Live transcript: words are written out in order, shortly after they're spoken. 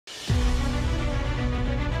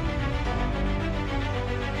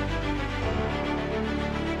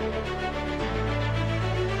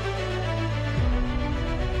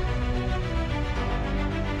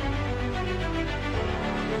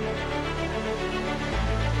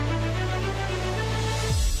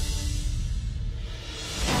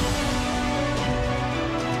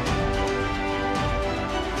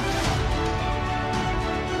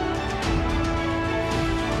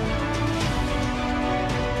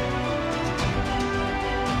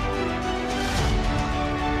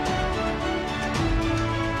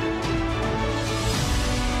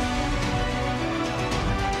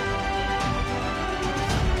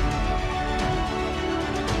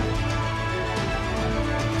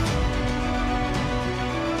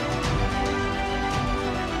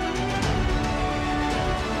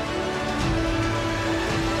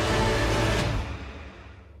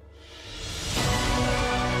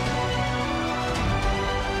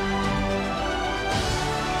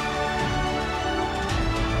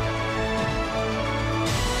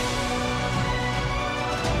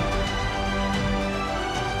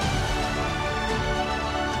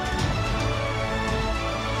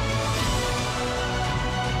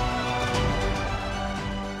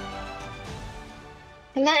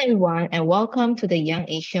Hello everyone and welcome to the Young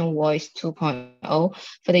Asian Voice 2.0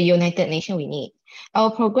 for the United Nations We Need.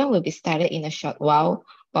 Our program will be started in a short while.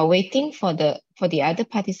 While waiting for the other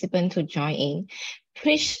participant to join in,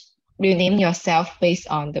 please rename yourself based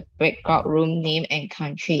on the breakout room name and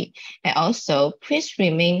country. And also, please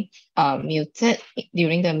remain muted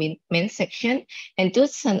during the main section and do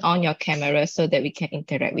turn on your camera so that we can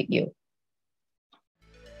interact with you.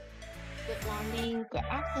 Good morning, good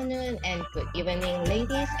afternoon, and good evening,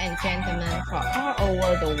 ladies and gentlemen from all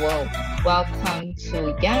over the world. Welcome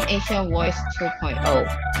to Young Asia Voice 2.0.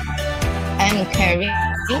 I'm Carrie,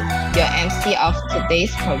 your MC of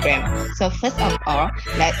today's program. So first of all,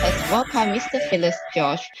 let us welcome Mr. Phyllis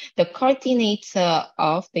George, the coordinator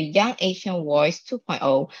of the Young Asian Voice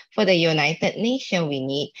 2.0 for the United Nations We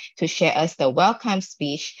Need, to share us the welcome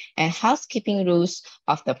speech and housekeeping rules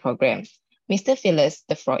of the program. Mr. Phyllis,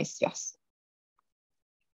 the floor is yours.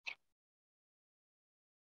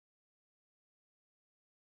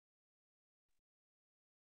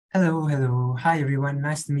 Hello. Hi, everyone.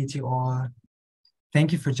 Nice to meet you all.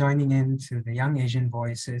 Thank you for joining in to the Young Asian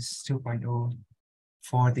Voices 2.0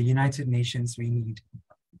 for the United Nations We Need.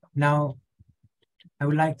 Now, I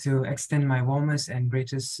would like to extend my warmest and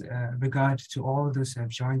greatest regard to all those who have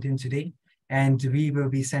joined in today, and we will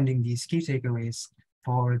be sending these key takeaways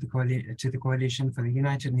to the Coalition for the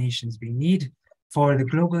United Nations We Need for the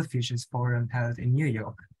Global Futures Forum held in New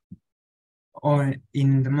York, or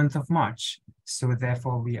in the month of March. So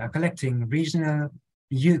therefore, we are collecting regional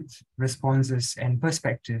youth responses and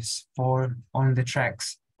perspectives on the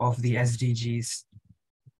tracks of the SDGs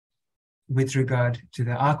with regard to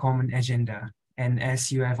our common agenda. And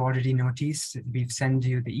as you have already noticed, we've sent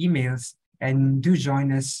you the emails, and do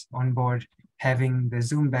join us on board having the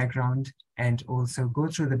Zoom background and also go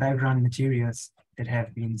through the background materials that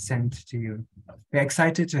have been sent to you. We're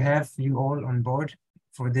excited to have you all on board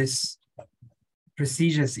for this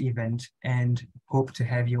prestigious event and hope to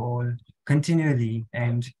have you all continually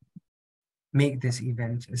and make this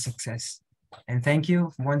event a success. And thank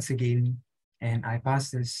you once again. And I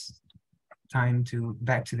pass this time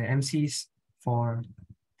back to the MCs for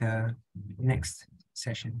the next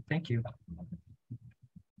session. Thank you.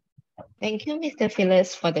 Thank you, Mr.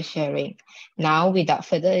 Phyllis, for the sharing. Now, without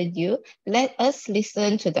further ado, let us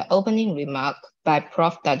listen to the opening remark by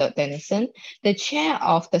Prof. Dato' Dennison, the chair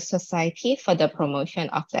of the Society for the Promotion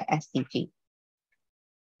of the SDG.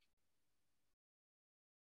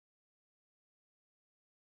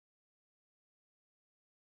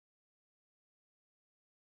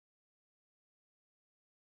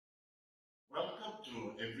 Welcome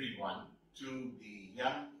to everyone to the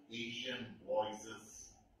Young Asian Voices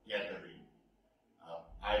gathering.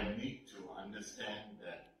 I need to understand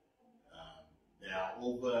that there are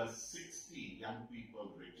over 60 young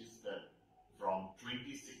people registered from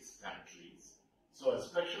 26 countries. So a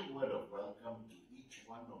special word of welcome to each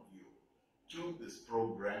one of you to this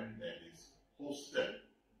program that is hosted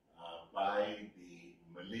by the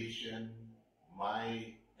Malaysian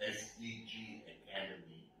MySDG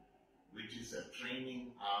Academy, which is a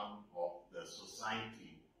training arm of the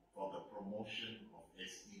Society for the Promotion of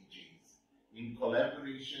SDGs, in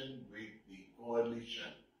collaboration with the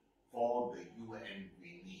Coalition for the UN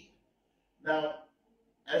We Need. Now,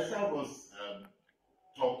 as I was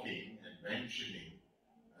talking and mentioning,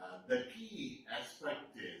 the key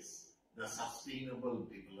aspect is the Sustainable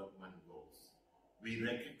Development Goals. We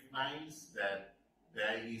recognize that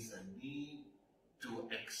there is a need to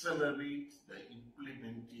accelerate the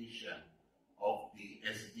implementation of the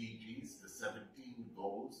SDGs, the 17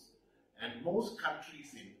 goals, and most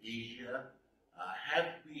countries in Asia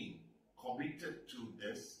have been committed to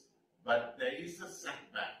this, but there is a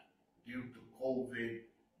setback due to COVID,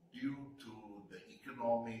 due to the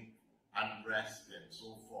economic unrest and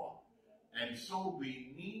so forth. And so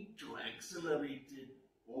we need to accelerate it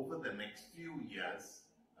over the next few years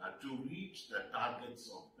to reach the targets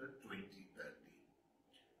of the 2030.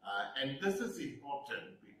 And this is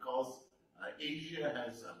important because Asia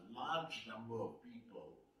has a large number of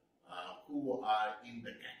people who are in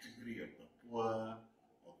the category of the poor,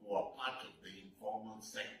 or who are part of the informal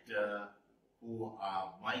sector, who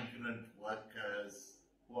are migrant workers,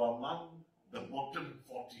 who are among the bottom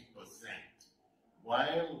 40%.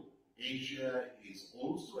 While Asia is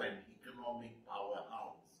also an economic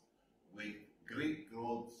powerhouse with great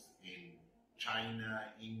growth in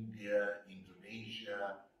China, India,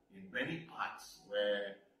 Indonesia, in many parts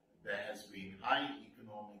where there has been high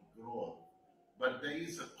economic growth, but there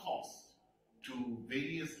is a cost to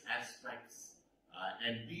various aspects,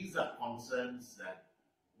 and these are concerns that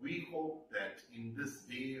we hope that in this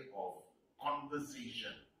day of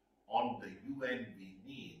conversation on the UN we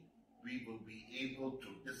need, we will be able to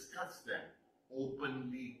discuss them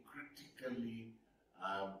openly, critically,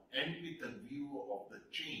 and with a view of the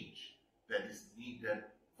change that is needed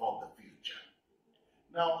for the future.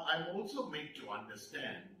 Now, I'm also made to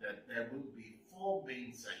understand that there will be 4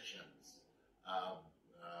 main sessions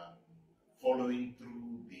following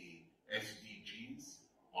through the SDGs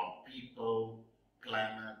on people,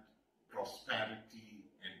 planet, prosperity,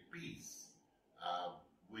 and peace,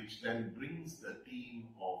 which then brings the theme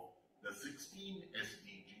of the 16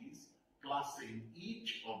 SDGs, plus in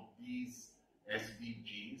each of these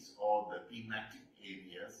SDGs or the thematic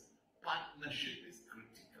areas, partnership is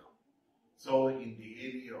critical. So in the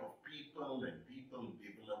area of people and people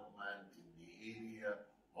development, in the area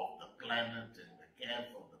of the planet and the care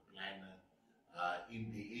for the planet, in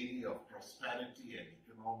the area of prosperity and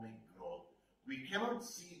economic growth, we cannot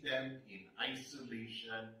see them in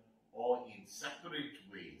isolation or in separate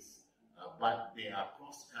ways, but they are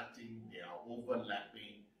cross-cutting, they are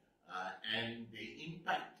overlapping, and they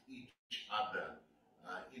impact each other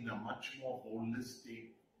in a much more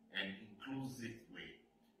holistic and inclusive way.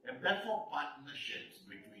 And therefore, partnerships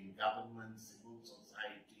between government, civil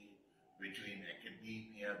society, between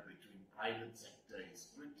academia, between private sector is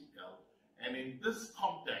critical. And in this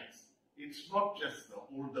context, it's not just the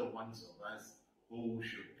older ones of us who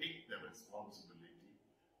should take the responsibility,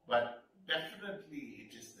 but definitely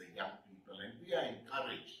it is the young people. And we are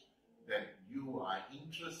encouraged that you are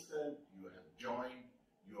interested, you have joined,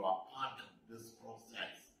 you are part of this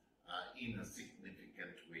process in a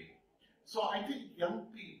significant way. So I think young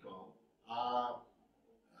people are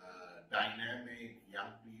dynamic,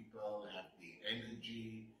 young people have the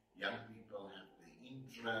energy, young people have the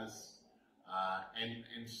interest,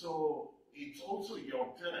 and so it's also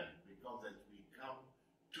your turn, because as we come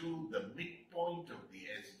to the midpoint of the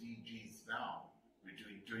SDGs now,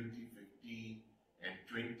 between 2015 and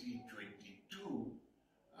 2022,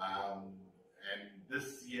 and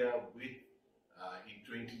this year with, in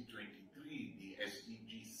 2023, the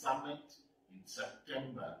SDG Summit in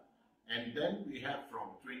September, and then we have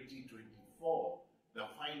from 2024, the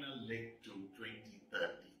final leg to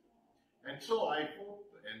 2030. And so I hope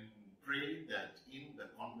and pray that in the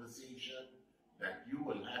conversation that you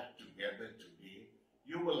will have together today,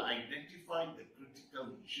 you will identify the critical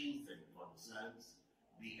issues and concerns,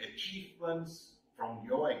 the achievements from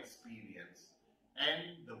your experience,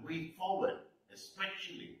 and the way forward,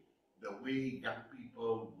 especially the way young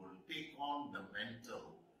people will take on the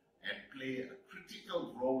mantle and play a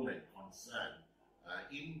critical role and concern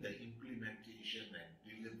in the implementation and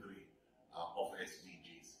delivery of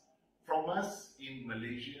SDGs. From us in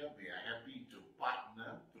Malaysia, we are happy to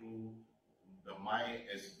partner through the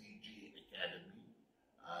MySDG Academy,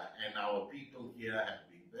 and our people here have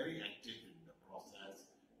been very active in the process,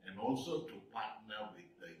 and also to partner with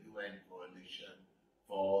the UN Coalition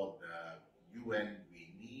for the UN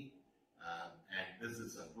we need, and this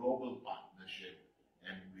is a global partnership,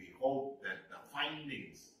 and we hope that the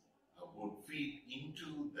findings would feed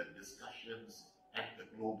into the discussions at the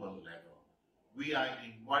global level. We are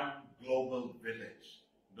in one global village,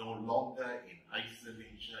 no longer in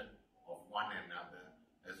isolation of one another,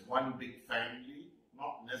 as one big family,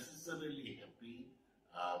 not necessarily happy,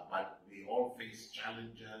 but we all face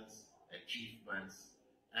challenges, achievements,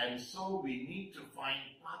 and so we need to find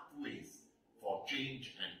pathways for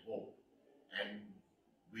change and hope. And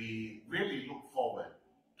we really look forward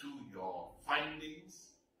to your findings.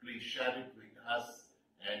 Please share it with us,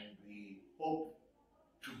 and we hope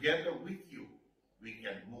together with you we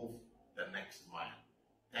can move the next mile.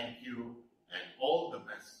 Thank you, and all the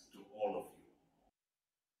best to all of you.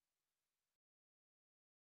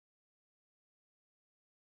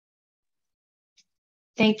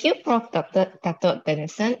 Thank you, Prof. Dato'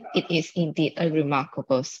 Dennison. It is indeed a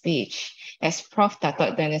remarkable speech. As Prof.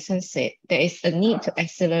 Dato' Dennison said, there is a need to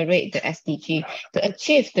accelerate the SDG to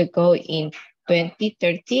achieve the goal in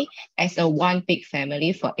 2030 as a one big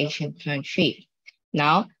family for Asian countries.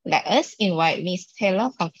 Now, let us invite Ms.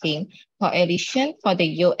 Taylor Hawking, Coalition for the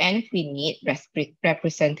UN We Need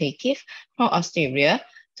representative from Australia,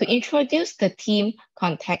 to introduce the theme,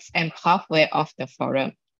 context, and pathway of the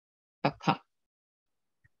forum. Welcome.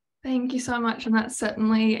 Thank you so much, and that's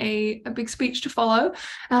certainly a big speech to follow.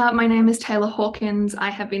 My name is Taylor Hawkins.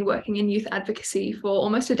 I have been working in youth advocacy for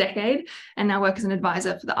almost a decade and now work as an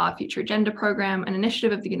advisor for the Our Future Agenda program, an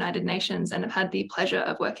initiative of the United Nations, and have had the pleasure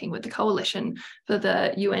of working with the Coalition for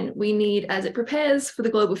the UN We Need as it prepares for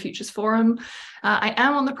the Global Futures Forum. I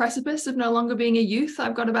am on the precipice of no longer being a youth.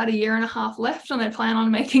 I've got about a year and a half left, and I plan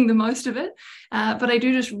on making the most of it. But I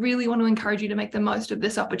do just really want to encourage you to make the most of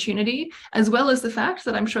this opportunity, as well as the fact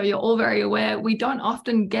that I'm sure you're all very aware, we don't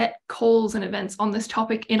often get calls and events on this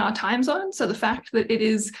topic in our time zone. So the fact that it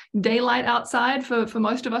is daylight outside for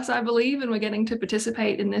most of us, I believe, and we're getting to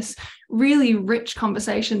participate in this really rich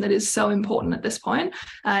conversation that is so important at this point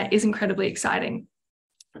is incredibly exciting.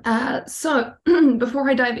 So before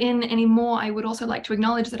I dive in any more, I would also like to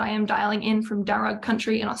acknowledge that I am dialing in from Darug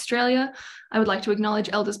country in Australia. I would like to acknowledge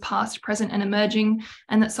elders past, present and emerging,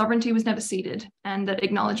 and that sovereignty was never ceded, and that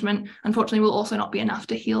acknowledgement unfortunately will also not be enough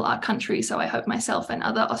to heal our country. So I hope myself and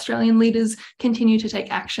other Australian leaders continue to take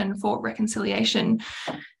action for reconciliation.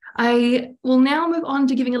 I will now move on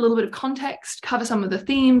to giving a little bit of context, cover some of the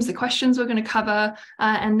themes, the questions we're going to cover,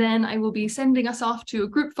 and then I will be sending us off to a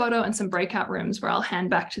group photo and some breakout rooms where I'll hand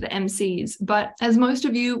back to the MCs. But as most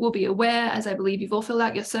of you will be aware, as I believe you've all filled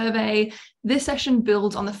out your survey, this session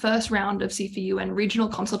builds on the first round of C4UN regional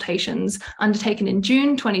consultations undertaken in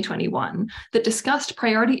June 2021 that discussed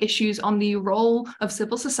priority issues on the role of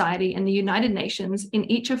civil society in the United Nations in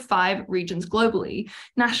each of 5 regions globally.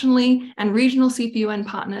 Nationally and regional C4UN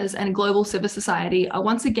partners and global civil society are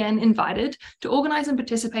once again invited to organise and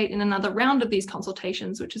participate in another round of these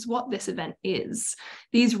consultations, which is what this event is.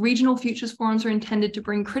 These regional futures forums are intended to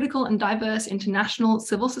bring critical and diverse international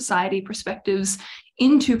civil society perspectives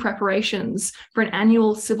into preparations for an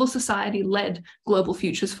annual civil society-led Global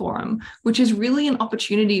Futures Forum, which is really an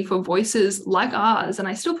opportunity for voices like ours, and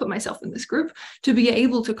I still put myself in this group, to be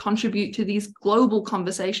able to contribute to these global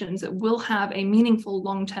conversations that will have a meaningful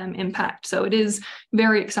long-term impact. So it is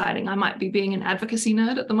very exciting. I might be being an advocacy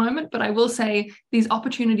nerd at the moment, but I will say these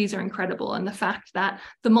opportunities are incredible, and the fact that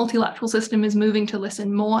the multilateral system is moving to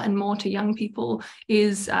listen more and more to young people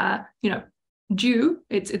is, due.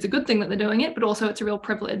 It's a good thing that they're doing it, but also it's a real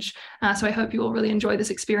privilege. So I hope you all really enjoy this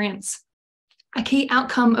experience. A key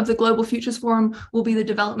outcome of the Global Futures Forum will be the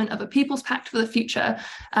development of a People's Pact for the Future,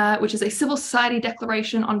 which is a civil society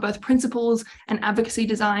declaration on both principles and advocacy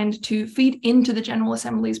designed to feed into the General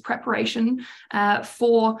Assembly's preparation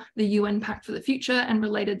for the UN Pact for the Future and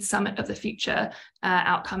related Summit of the Future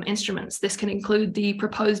outcome instruments. This can include the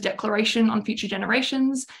proposed Declaration on Future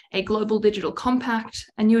Generations, a Global Digital Compact,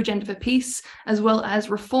 a new Agenda for Peace, as well as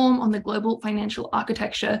reform on the global financial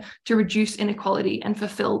architecture to reduce inequality and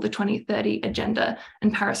fulfill the 2030 Agenda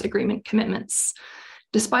and Paris Agreement commitments.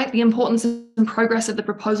 Despite the importance and progress of the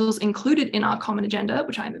proposals included in our common agenda,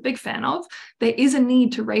 which I'm a big fan of, there is a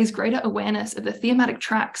need to raise greater awareness of the thematic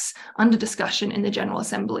tracks under discussion in the General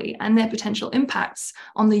Assembly and their potential impacts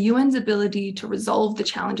on the UN's ability to resolve the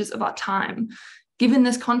challenges of our time. Given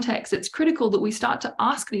this context, it's critical that we start to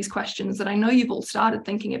ask these questions that I know you've all started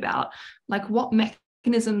thinking about, like what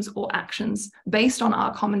mechanisms or actions based on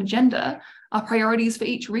our common agenda are priorities for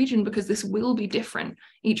each region, because this will be different.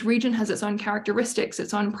 Each region has its own characteristics,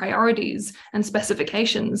 its own priorities and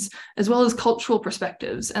specifications, as well as cultural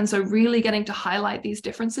perspectives. And so really getting to highlight these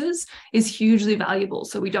differences is hugely valuable,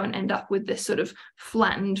 so we don't end up with this sort of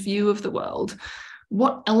flattened view of the world.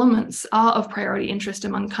 What elements are of priority interest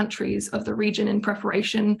among countries of the region in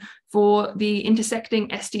preparation for the intersecting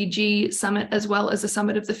SDG summit as well as the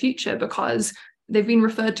Summit of the Future? Because they've been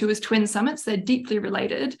referred to as twin summits. They're deeply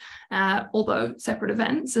related, although separate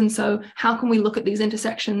events. And so how can we look at these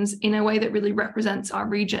intersections in a way that really represents our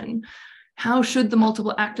region? How should the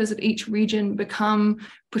multiple actors of each region become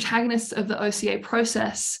protagonists of the OCA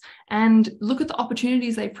process and look at the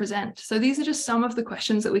opportunities they present? So these are just some of the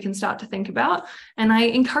questions that we can start to think about. And I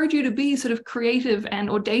encourage you to be sort of creative and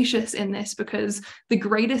audacious in this, because the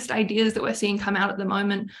greatest ideas that we're seeing come out at the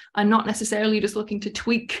moment are not necessarily just looking to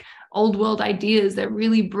tweak old world ideas. They're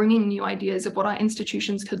really bringing new ideas of what our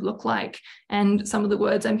institutions could look like. And some of the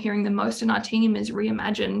words I'm hearing the most in our team is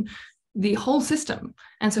reimagine the whole system.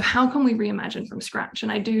 And so how can we reimagine from scratch?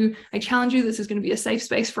 And I challenge you, this is going to be a safe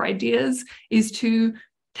space for ideas, is to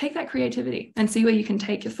take that creativity and see where you can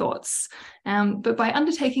take your thoughts. But by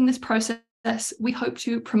undertaking this process, we hope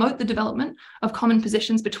to promote the development of common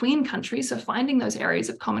positions between countries, so finding those areas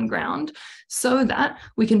of common ground, so that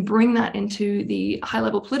we can bring that into the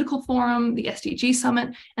high-level political forum, the SDG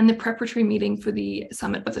summit, and the preparatory meeting for the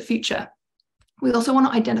Summit of the Future. We also want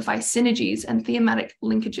to identify synergies and thematic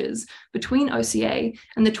linkages between OCA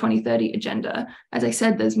and the 2030 agenda. As I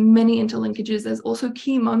said, there's many interlinkages. There's also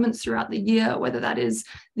key moments throughout the year, whether that is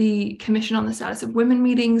the Commission on the Status of Women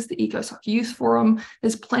meetings, the ECOSOC Youth Forum.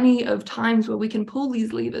 There's plenty of times where we can pull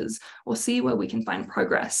these levers or see where we can find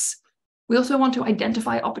progress. We also want to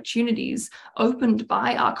identify opportunities opened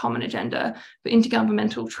by our common agenda for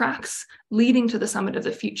intergovernmental tracks leading to the Summit of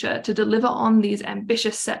the Future to deliver on these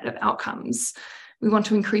ambitious set of outcomes. We want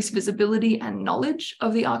to increase visibility and knowledge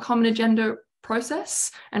of the Our Common Agenda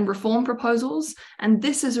process and reform proposals. And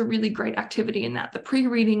this is a really great activity in that the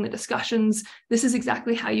pre-reading, the discussions, this is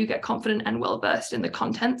exactly how you get confident and well-versed in the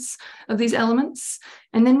contents of these elements.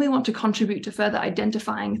 And then we want to contribute to further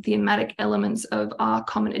identifying thematic elements of our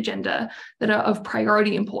common agenda that are of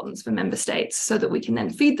priority importance for member states so that we can then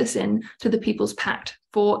feed this in to the People's Pact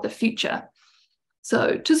for the future.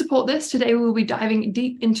 So to support this, today we will be diving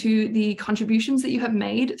deep into the contributions that you have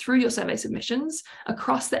made through your survey submissions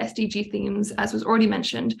across the SDG themes, as was already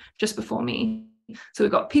mentioned just before me. So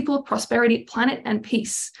we've got people, prosperity, planet, and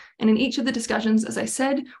peace. And in each of the discussions, as I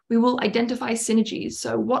said, we will identify synergies.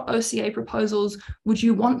 So what OCA proposals would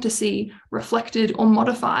you want to see reflected or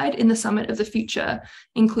modified in the Summit of the Future,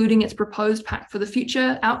 including its proposed Pact for the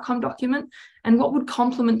Future outcome document, and what would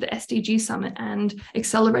complement the SDG Summit and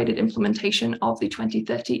accelerated implementation of the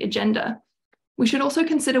 2030 Agenda. We should also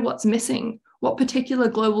consider what's missing, what particular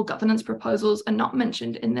global governance proposals are not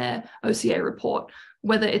mentioned in their OCA report.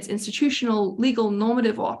 Whether it's institutional, legal,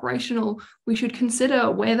 normative, or operational, we should consider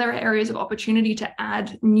where there are areas of opportunity to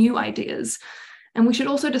add new ideas. And we should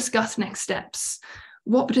also discuss next steps.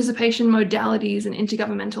 What participation modalities and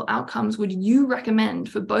intergovernmental outcomes would you recommend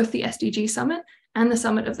for both the SDG Summit and the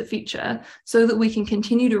Summit of the Future so that we can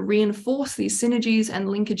continue to reinforce these synergies and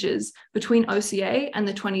linkages between OCA and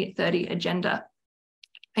the 2030 Agenda?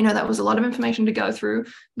 I know that was a lot of information to go through,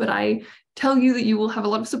 but I tell you that you will have a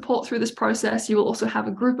lot of support through this process. You will also have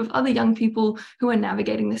a group of other young people who are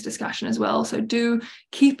navigating this discussion as well. So do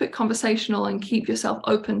keep it conversational and keep yourself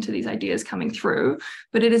open to these ideas coming through.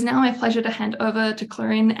 But it is now my pleasure to hand over to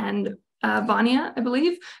Clarin and Vania, I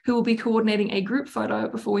believe, who will be coordinating a group photo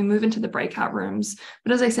before we move into the breakout rooms.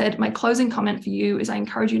 But as I said, my closing comment for you is I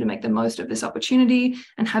encourage you to make the most of this opportunity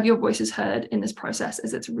and have your voices heard in this process,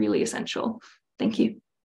 as it's really essential. Thank you.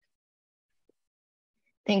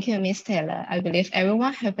 Thank you, Ms. Taylor. I believe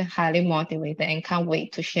everyone has been highly motivated and can't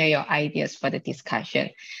wait to share your ideas for the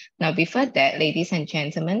discussion. Now, before that, ladies and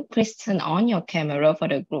gentlemen, please turn on your camera for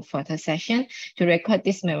the group photo session to record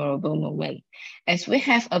this memorable moment. As we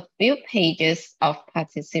have a few pages of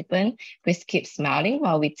participants, please keep smiling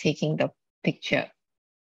while we're taking the picture.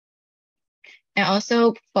 And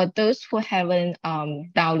also, for those who haven't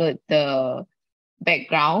downloaded the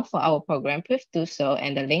background for our program, please do so,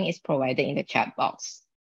 and the link is provided in the chat box.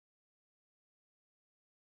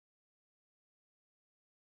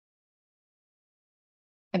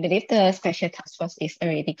 I believe the special task force is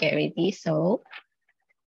already get ready. So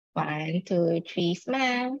 1, 2, 3,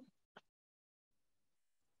 smile.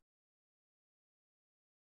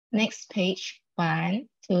 Next page, 1,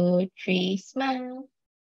 2, 3, smile.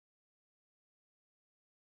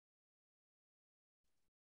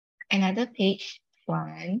 Another page,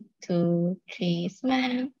 1, 2, 3,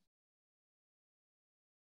 smile.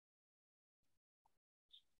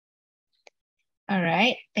 All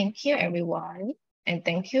right, thank you everyone. And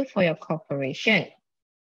thank you for your cooperation.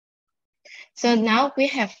 So now we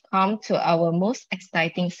have come to our most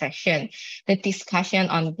exciting section, the discussion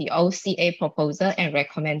on the OCA proposal and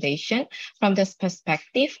recommendation from the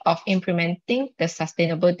perspective of implementing the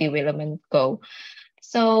Sustainable Development Goal.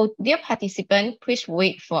 So dear participants, please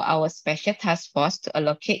wait for our special task force to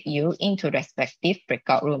allocate you into respective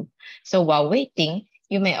breakout room. So while waiting,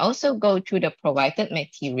 you may also go through the provided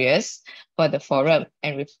materials for the forum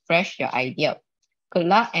and refresh your idea. Good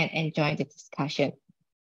luck and enjoy the discussion.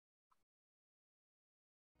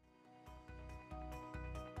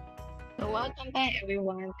 So welcome back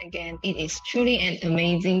everyone. Again, it is truly an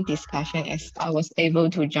amazing discussion as I was able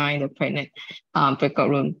to join the pregnant breakout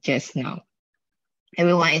room just now.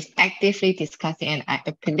 Everyone is actively discussing, and I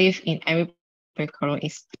believe in every breakout room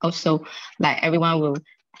is also like everyone will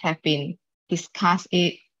have been discussed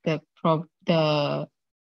it, the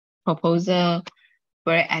proposal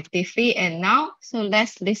very actively. And now, so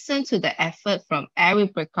let's listen to the effort from every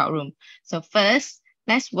breakout room. So first,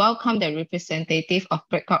 let's welcome the representative of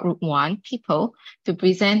breakout room 1, people, to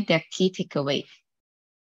present their key takeaway.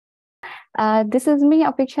 This is me,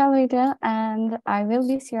 official leader, and I will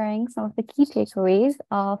be sharing some of the key takeaways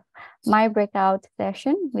of my breakout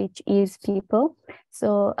session, which is people.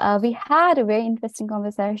 So we had a very interesting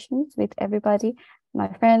conversation with everybody,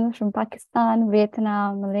 my friends from Pakistan,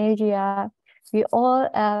 Vietnam, Malaysia. We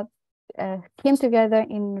all came together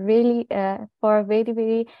in really for very,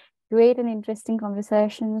 very great and interesting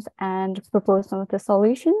conversations and proposed some of the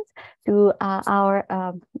solutions to our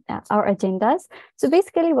agendas. So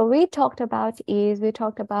basically what we talked about is we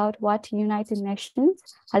talked about what United Nations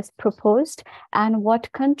has proposed and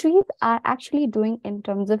what countries are actually doing in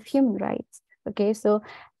terms of human rights. Okay, so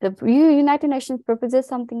the United Nations proposes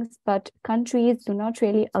some things, but countries do not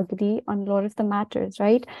really agree on a lot of the matters,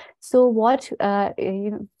 right? So what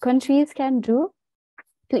countries can do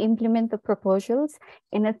to implement the proposals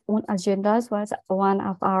in its own agendas was one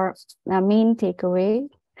of our main takeaway.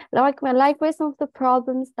 Likewise, some of the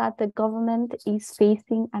problems that the government is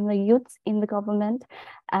facing and the youths in the government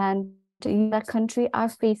and the country are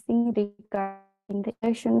facing regarding the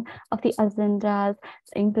implementation of the agendas,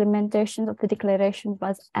 the implementation of the declarations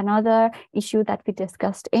was another issue that we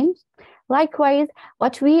discussed in. Likewise,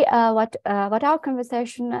 what our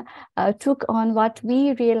conversation took on, what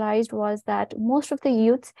we realized was that most of the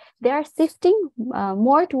youths, they are shifting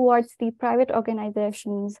more towards the private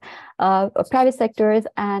organizations, private sectors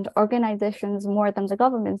and organizations more than the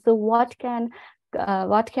government. So what can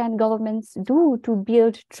governments do to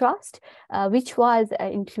build trust, which was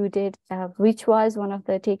included, which was one of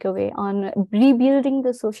the takeaway on rebuilding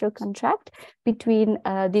the social contract between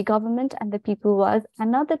the government and the people was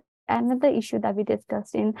another issue that we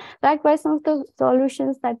discussed in. Likewise, some of the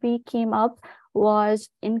solutions that we came up was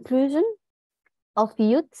inclusion of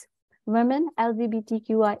youth, women,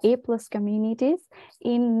 LGBTQIA plus communities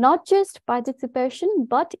in not just participation,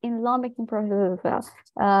 but in lawmaking process as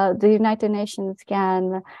well. The United Nations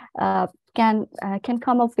can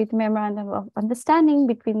come up with memorandum of understanding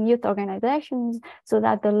between youth organizations so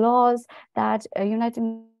that the laws that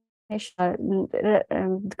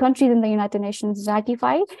countries in the United Nations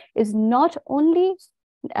ratify is not only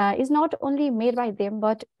made by them,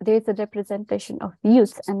 but there's a representation of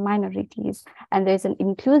youth and minorities, and there's an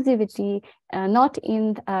inclusivity not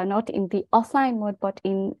in the offline mode, but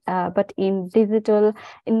in digital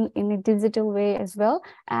in a digital way as well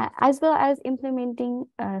as implementing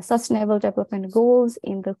sustainable development goals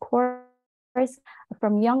in the course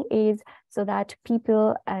from young age, so that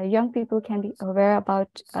young people can be aware about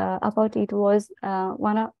it was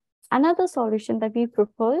another solution that we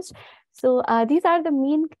proposed. So these are the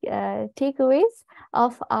main takeaways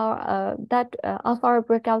of our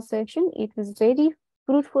breakout session. It was very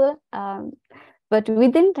fruitful, but we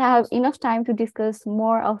didn't have enough time to discuss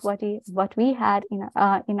more of what we had in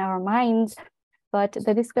our minds. But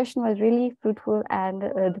the discussion was really fruitful, and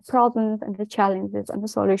the problems and the challenges and the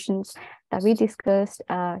solutions that we discussed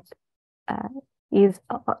is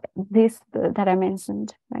this that I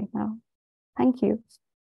mentioned right now. Thank you.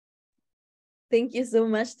 Thank you so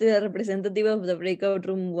much to the representative of the breakout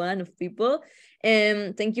room 1 of people.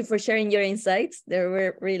 And thank you for sharing your insights. They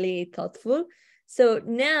were really thoughtful. So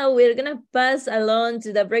now we're going to pass along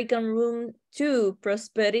to the breakout room 2,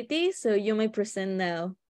 prosperity. So you may present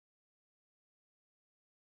now.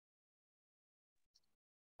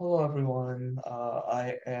 Hello, everyone.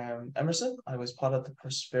 I am Emerson. I was part of the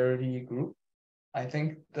prosperity group. I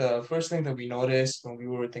think the first thing that we noticed when we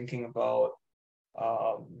were thinking about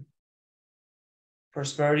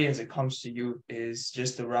prosperity as it comes to youth is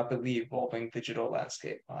just the rapidly evolving digital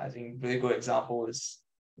landscape. I think a really good example is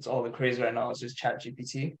all the craze right now is just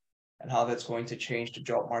ChatGPT and how that's going to change the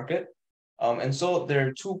job market. And so there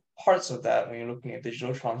are two parts of that when you're looking at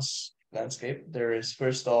digital landscape. There is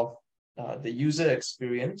first off the user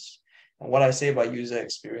experience, and what I say by user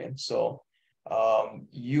experience. So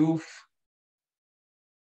youth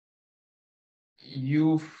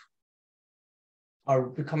are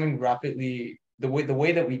becoming rapidly, the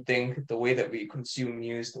way that we think, the way that we consume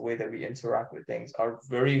news, the way that we interact with things are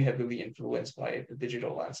very heavily influenced by the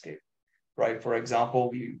digital landscape, right? For example,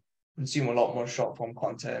 we consume a lot more short form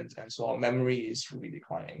content, and so our memory is really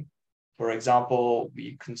declining. For example,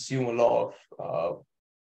 we consume a lot of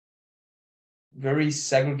very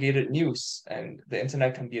segregated news, and the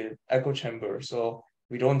internet can be an echo chamber. So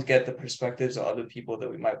we don't get the perspectives of other people that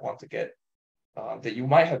we might want to get, that you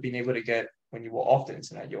might have been able to get when you were off the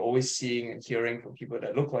internet. You're always seeing and hearing from people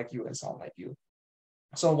that look like you and sound like you.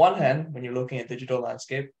 So on one hand, when you're looking at digital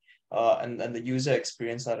landscape and the user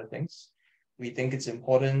experience side of things, we think it's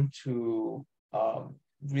important to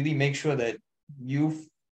really make sure that youth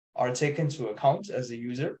are taken into account as a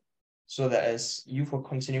user, so that as youth are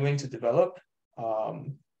continuing to develop,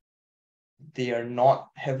 they are not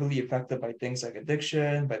heavily affected by things like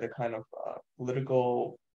addiction, by the kind of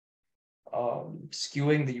political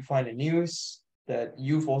skewing that you find in news, that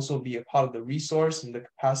youth also be a part of the resource and the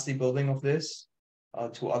capacity building of this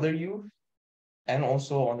to other youth, and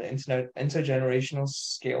also on the intergenerational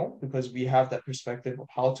scale, because we have that perspective of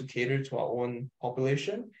how to cater to our own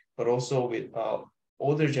population, but also with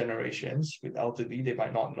older generations, with elderly, they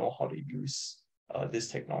might not know how to use this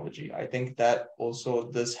technology. I think that also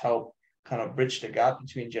does help kind of bridge the gap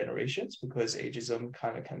between generations, because ageism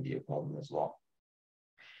kind of can be a problem as well.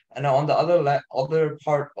 And on the other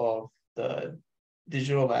part of the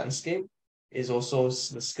digital landscape is also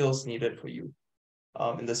the skills needed for you.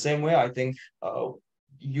 In the same way, I think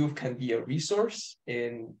youth can be a resource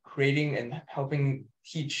in creating and helping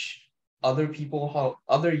teach other people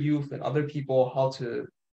other youth and other people how to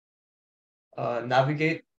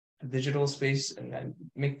navigate the digital space and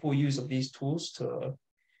make full use of these tools to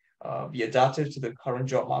be adaptive to the current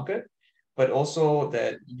job market. But also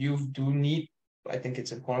that youth do need, I think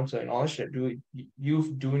it's important to acknowledge that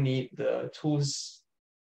youth do need the tools,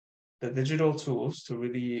 the digital tools, to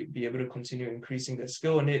really be able to continue increasing their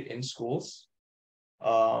skill in it in schools.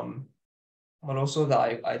 But also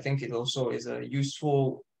that I think it also is a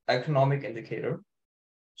useful economic indicator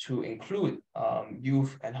to include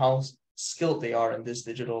youth and how skilled they are in this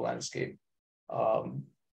digital landscape.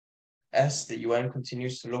 As the UN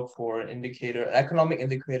continues to look for an economic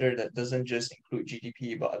indicator that doesn't just include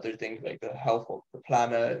GDP, but other things like the health of the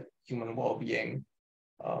planet, human well-being,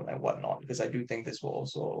 and whatnot, because I do think this will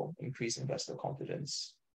also increase investor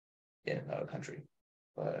confidence in a country.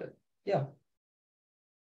 But yeah.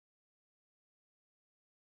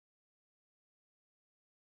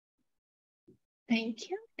 Thank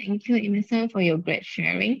you, Emerson, for your great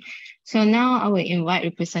sharing. So now I will invite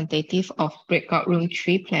representative of Breakout Room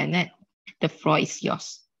 3 Planet. The floor is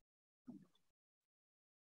yours.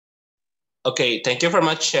 Okay, thank you very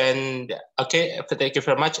much. And thank you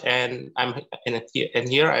very much. And I'm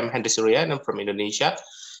here. I'm Henry Surya, and I'm from Indonesia.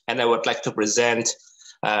 And I would like to present.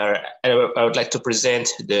 The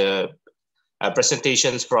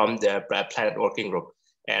presentations from the Planet Working Group.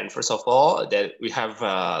 And first of all, that we have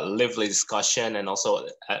a lively discussion and also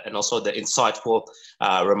the insightful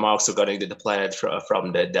remarks regarding the planet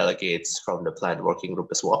from the delegates from the Planet Working Group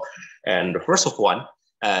as well. And the first of one,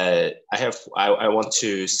 I want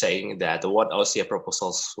to say that what OCA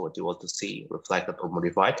proposals would you want to see reflected or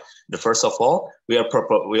modified. The first of all, we are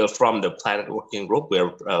from the Planet Working Group. We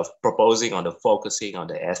are proposing on the focusing on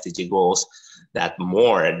the SDG goals that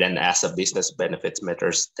more than as a business benefits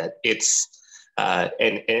matters, that it's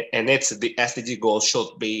the SDG goal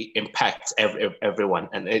should be impacts everyone,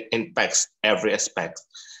 and it impacts every aspect.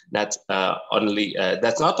 That's not only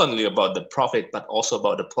about the profit, but also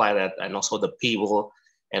about the planet and also the people,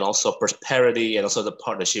 and also prosperity, and also the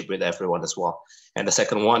partnership with everyone as well. And the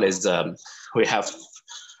second one is we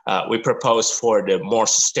propose for the more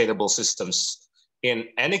sustainable systems in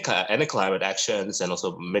any climate actions and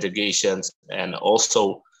also mitigations, and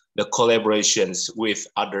also the collaborations with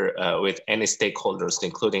any stakeholders,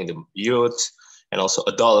 including the youth and also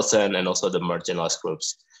adolescent and also the marginalized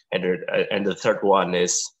groups. And the third one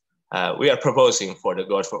is we are proposing for the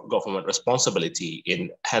government responsibility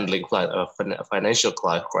in handling financial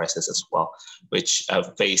crisis as well, which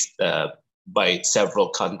faced by several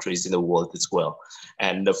countries in the world as well.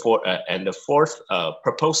 And the fourth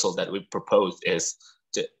proposal that we propose is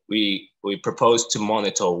we propose to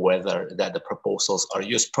monitor whether that the proposals are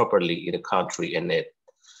used properly in the country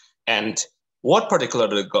and what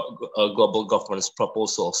particular global governance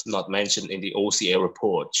proposals not mentioned in the OCA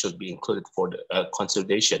report should be included for the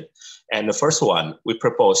consideration. And the first one, we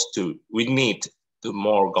need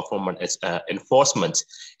more government enforcement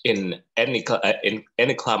in any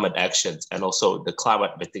climate actions, and also the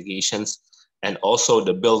climate mitigations, and also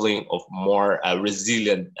the building of more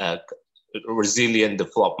resilient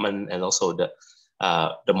development, and also the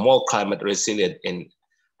more climate resilient in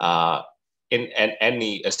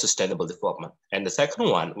any sustainable development. And the second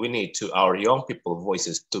one, we need our young people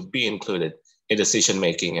voices to be included in decision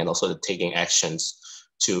making, and also the taking actions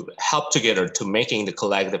to help together to making the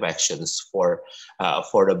collective actions for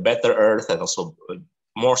the better earth and also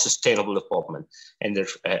more sustainable development. And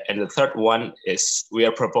the third one is we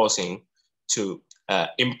are proposing to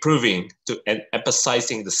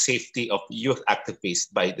emphasizing the safety of youth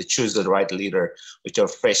activists by the choose the right leader, which are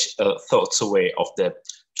fresh thoughts away of the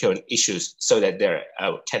current issues, so that there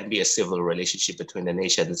can be a civil relationship between the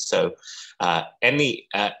nations. So any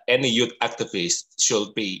youth activist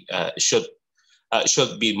should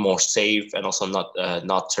be more safe, and also not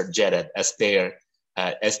targeted, as they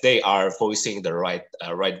are voicing the right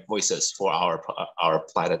voices for our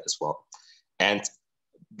planet as well. And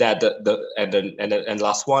the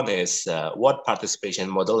last one is what participation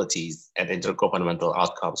modalities and intergovernmental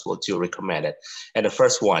outcomes would you recommend it? And the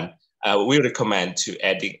first one, we recommend to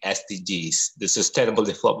adding SDGs, the Sustainable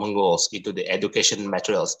Development Goals, into the education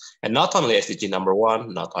materials, and not only SDG number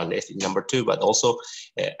 1, not only SDG number 2, but also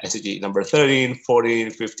SDG number 13,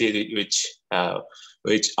 14, 15,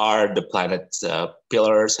 which are the planet's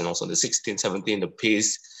pillars, and also the 16, 17, the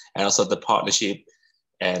peace, and also the partnership,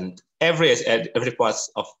 and every part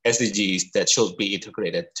of SDGs that should be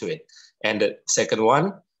integrated to it. And the second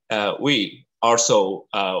one, we also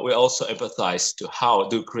empathize to how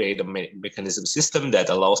to create a mechanism system that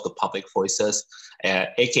allows the public voices,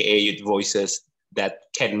 aka youth voices, that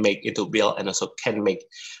can make into bill and also can make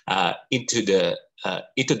into the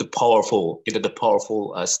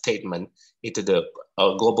powerful statement into the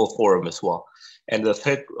global forum as well. And the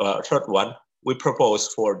third one, we propose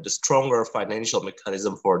for the stronger financial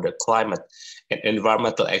mechanism for the climate and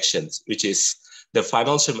environmental actions, which is the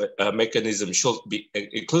financial mechanism should be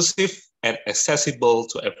inclusive and accessible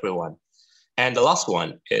to everyone. And the last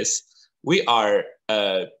one is we are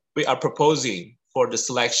proposing for the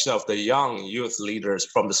selection of the young youth leaders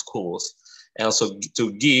from the schools, and also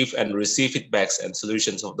to give and receive feedbacks and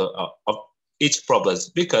solutions of each problems,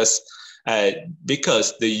 because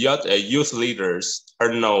the youth leaders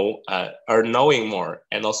are knowing more,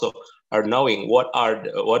 and also are knowing what are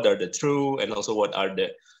the true, and also what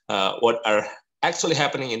are actually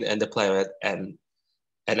happening in the planet, and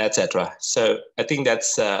etc. So I think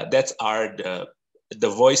that's the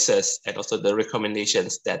voices and also the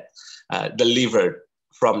recommendations that delivered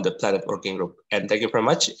from the Planet Working Group. And thank you very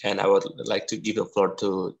much. And I would like to give the floor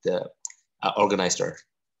to the organizer.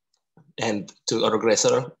 And to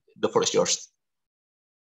organizer, the floor is yours.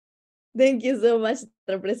 Thank you so much,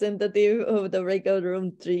 representative of the breakout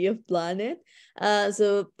room 3 of Planet.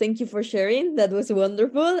 So thank you for sharing. That was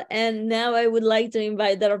wonderful. And now I would like to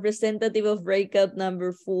invite the representative of breakout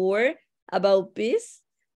number 4 about peace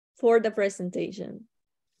for the presentation.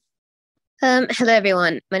 Hello,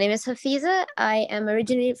 everyone. My name is Hafiza. I am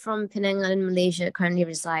originally from Penang Island, Malaysia, currently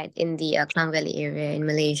reside in the Klang Valley area in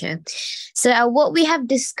Malaysia. So what we have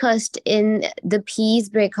discussed in the peace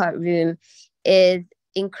breakout room is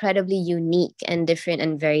incredibly unique and different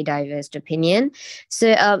and very diverse opinion.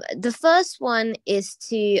 So the first one is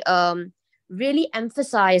to really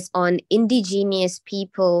emphasize on indigenous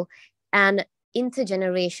people and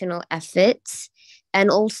intergenerational efforts, and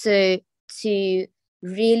also to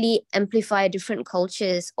really amplify different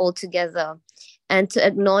cultures all together, and to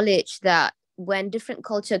acknowledge that when different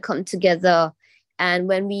cultures come together and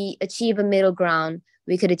when we achieve a middle ground,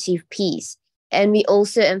 we could achieve peace. And we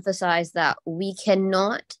also emphasize that we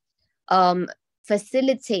cannot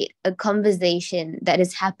facilitate a conversation that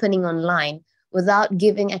is happening online without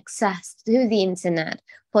giving access to the internet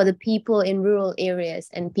for the people in rural areas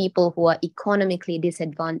and people who are economically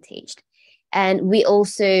disadvantaged. And we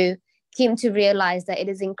also came to realize that it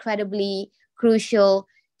is incredibly crucial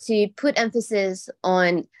to put emphasis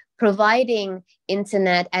on providing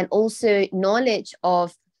internet and also knowledge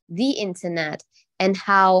of the internet, and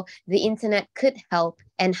how the internet could help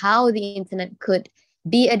and how the internet could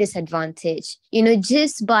be a disadvantage,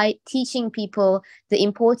 just by teaching people the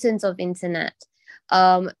importance of internet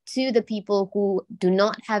to the people who do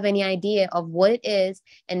not have any idea of what it is,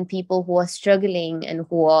 and people who are struggling and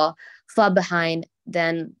who are far behind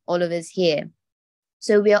than all of us here.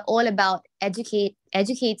 So we are all about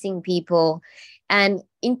educating people and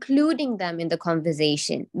including them in the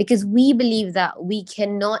conversation, because we believe that we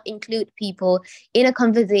cannot include people in a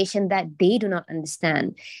conversation that they do not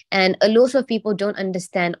understand. And a lot of people don't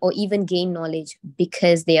understand or even gain knowledge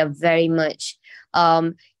because they are very much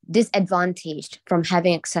disadvantaged from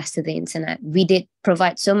having access to the internet. We did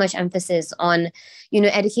provide so much emphasis on,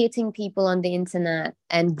 educating people on the internet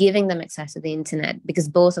and giving them access to the internet, because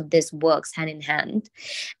both of this works hand in hand.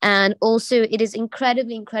 And also it is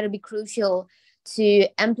incredibly, incredibly crucial to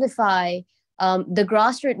amplify the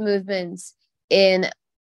grassroots movements in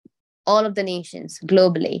all of the nations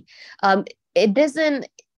globally. It doesn't,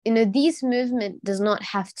 these movement does not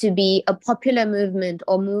have to be a popular movement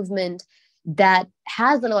or movement that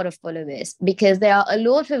has a lot of followers, because there are a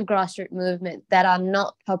lot of grassroots movements that are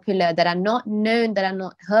not popular, that are not known, that are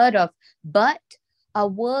not heard of, but are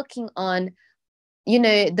working on,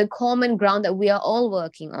 the common ground that we are all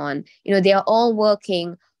working on. They are all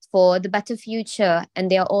working for the better future, and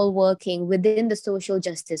they are all working within the social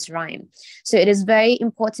justice realm. So it is very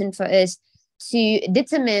important for us to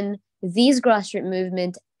determine these grassroots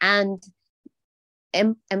movements and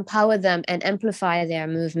empower them and amplify their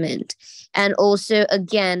movement. And also,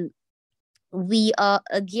 again, we are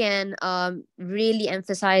really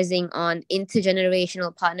emphasizing on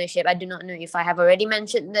intergenerational partnership. I do not know if I have already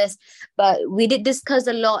mentioned this, but we did discuss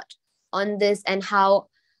a lot on this, and how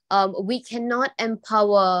we cannot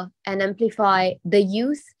empower and amplify the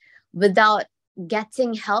youth without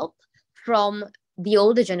getting help from the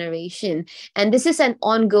older generation. And this is an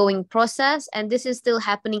ongoing process, and this is still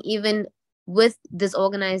happening even with this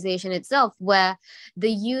organization itself, where the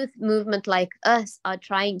youth movement like us are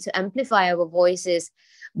trying to amplify our voices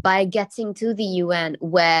by getting to the UN,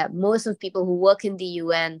 where most of people who work in the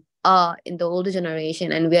UN are in the older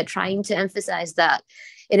generation, and we are trying to emphasize that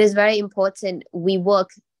it is very important we work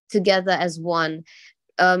together as one.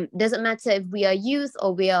 Doesn't matter if we are youth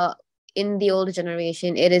or we are in the older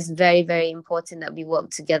generation, it is very, very important that we work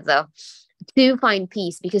together to find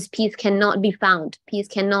peace, because peace cannot be found, peace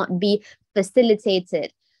cannot be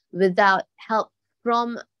facilitated without help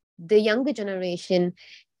from the younger generation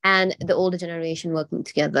and the older generation working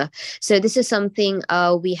together. So this is something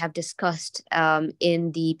we have discussed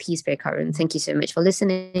in the Peace Breakout Room. Thank you so much for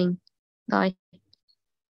listening. Bye.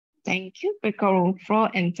 Thank you, Breakout Room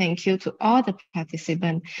 4, and thank you to all the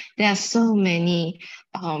participants. There are so many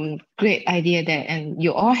great ideas there, and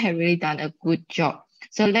you all have really done a good job.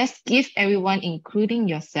 So let's give everyone, including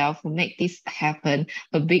yourself, who make this happen,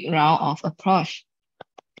 a big round of applause.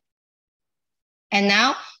 And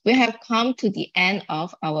now we have come to the end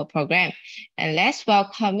of our program. And let's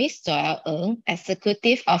welcome Ms. Joelle Ng,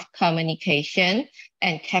 Executive of Communication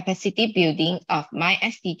and Capacity Building of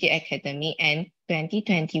MySDG Academy and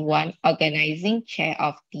 2021 Organizing Chair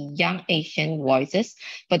of the Young Asian Voices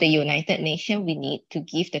for the United Nations. We need to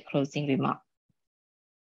give the closing remark.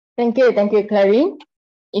 Thank you, Clarine.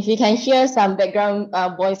 If you can hear some background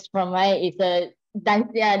voice from it's a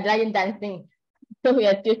lion dancing. So we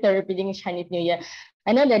are still celebrating Chinese New Year.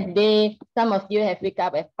 I know that today some of you have wake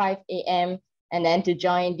up at 5 a.m. and then to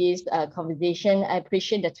join this conversation. I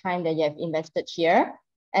appreciate the time that you have invested here.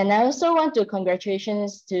 And I also want to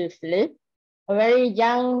congratulations to Phyllis, a very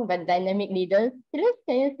young but dynamic leader. Phyllis,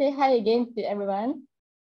 can you say hi again to everyone?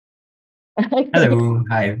 Hello,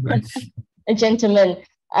 hi everyone. A gentleman.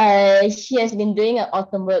 She has been doing an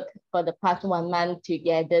awesome work for the past 1 month to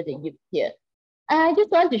gather the youth here. I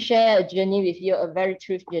just want to share a journey with you, a very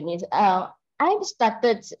true journey. I've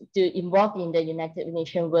started to involve in the United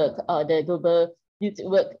Nations work or the global youth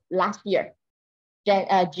work last year,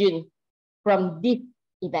 June, from this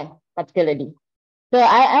event particularly. So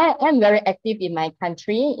I am very active in my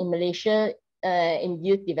country, in Malaysia, in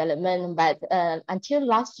youth development. But until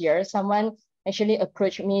last year, someone actually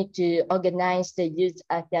approached me to organize the Youth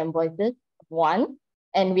ASEAN Voices 1.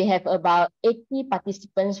 And we have about 80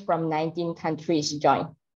 participants from 19 countries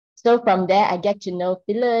join. So from there, I get to know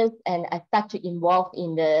Phyllis and I start to involve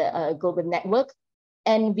in the global network.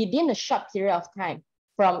 And within a short period of time,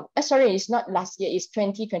 it's not last year, it's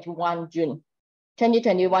 2021 June.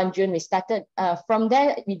 2021 June, we started. From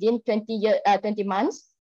there, within 20 months,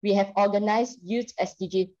 we have organized Youth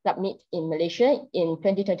SDG Summit in Malaysia in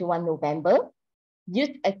 2021 November.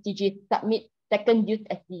 Youth SDG Summit, second Youth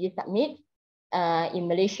SDG Summit in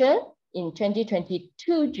Malaysia in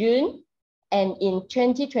 2022 June, and in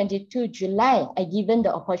 2022 July, I given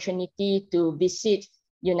the opportunity to visit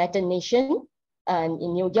United Nations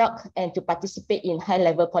in New York and to participate in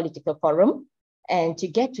high-level political forum and to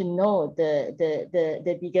get to know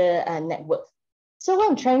the bigger network. So what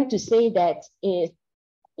I'm trying to say that is,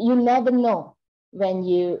 you never know when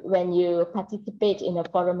you participate in a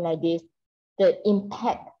forum like this, the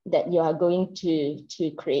impact that you are going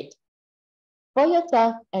to create for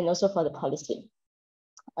yourself and also for the policy.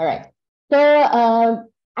 All right. So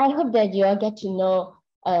I hope that you all get to know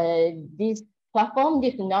this platform.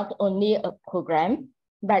 This is not only a program,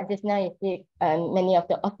 but just now you see many of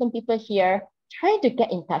the awesome people here. Try to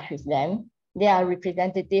get in touch with them. They are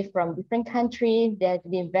representatives from different countries. They've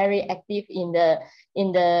been very active in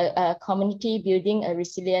the community, building a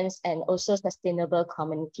resilience and also sustainable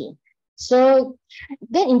community. So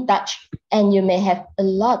get in touch and you may have a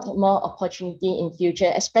lot more opportunity in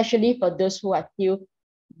future, especially for those who are still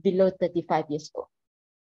below 35 years old.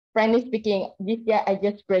 Frankly speaking, this year I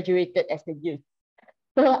just graduated as a youth.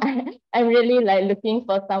 So I'm really looking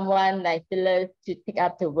for someone like Phyllis to take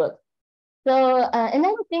up the work. So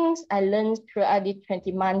another things I learned throughout these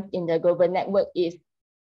 20 months in the global network is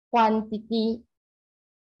quantity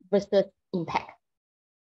versus impact.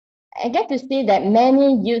 I get to see that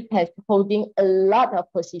many youth has holding a lot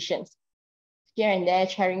of positions here and there,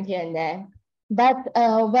 chairing here and there. But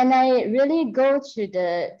when I really go to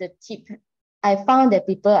the tip, I found that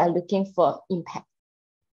people are looking for impact.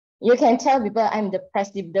 You can tell people I'm the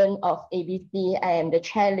president of ABC, I am the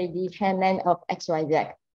chairman of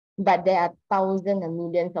XYZ, but there are thousands and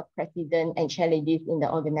millions of presidents and chairladies in the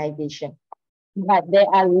organization. But there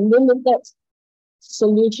are limited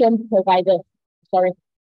solution providers. Sorry.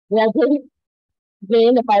 We are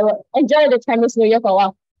playing the fireworks. Enjoy the Chinese New Year for a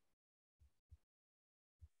while.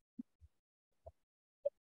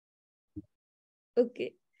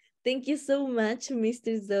 Okay. Thank you so much,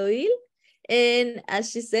 Mr. Zoil. And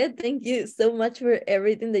as she said, thank you so much for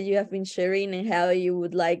everything that you have been sharing and how you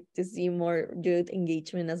would like to see more youth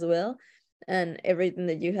engagement as well, and everything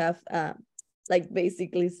that you have like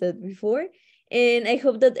basically said before. And I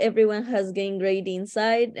hope that everyone has gained great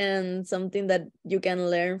insight and something that you can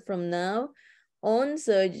learn from now on,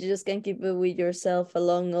 so you just can keep it with yourself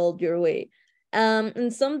along all your way.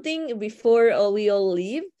 And something before we all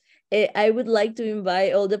leave, I would like to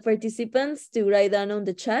invite all the participants to write down on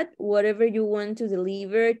the chat whatever you want to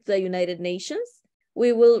deliver to the United Nations.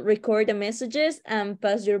 We will record the messages and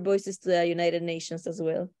pass your voices to the United Nations as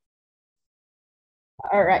well.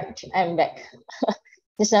 All right, I'm back.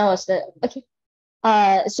 This one was the okay.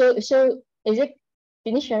 So is it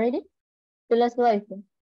finished already? The last slide.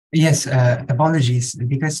 Yes, apologies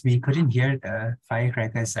because we couldn't hear the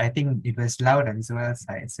firecrackers. I think it was loud on Zoel's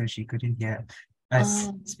side, so she couldn't hear us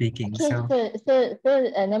speaking. Okay, so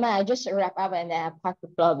never mind, I just wrap up and then I pass the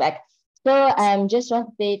floor back. So just want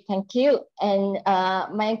to say thank you, and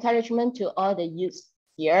my encouragement to all the youths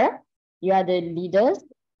here. You are the leaders,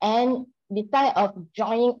 and besides of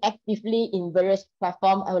joining actively in various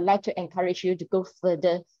platforms, I would like to encourage you to go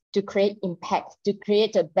further, to create impact, to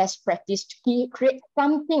create a best practice, to create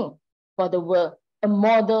something for the world, a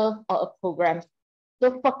model or a program.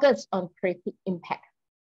 So focus on creating impact.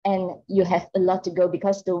 And you have a lot to go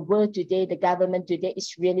because the world today, the government today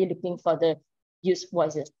is really looking for the youth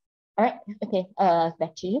voices. All right, okay,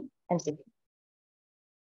 back to you, MC.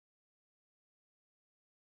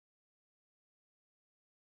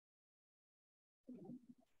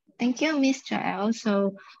 Thank you, Ms. Joel.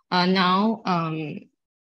 So now,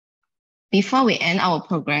 before we end our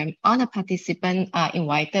program, all the participants are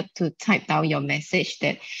invited to type down your message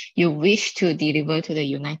that you wish to deliver to the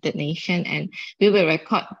United Nations, and we will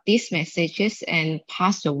record these messages and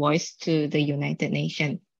pass your voice to the United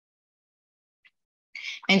Nations.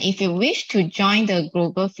 And if you wish to join the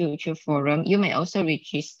Global Future Forum, you may also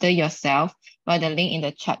register yourself by the link in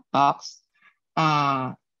the chat box.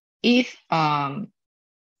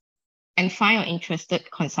 And find your interested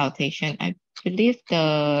consultation. I believe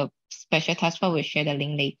the Special Task Force will share the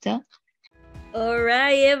link later. All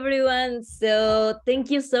right, everyone. So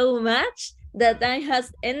thank you so much. The time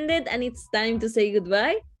has ended and it's time to say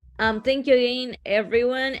goodbye. Thank you again,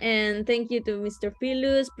 everyone. And thank you to Mr.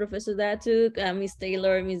 Pilus, Professor Datuk, Ms.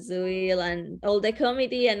 Taylor, Ms. Zoil, and all the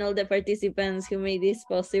committee and all the participants who made this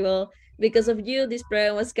possible. Because of you, this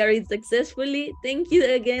program was carried successfully. Thank you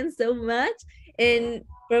again so much. And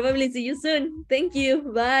probably see you soon. Thank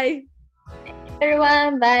you. Bye.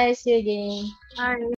 Everyone, bye. See you again. Bye.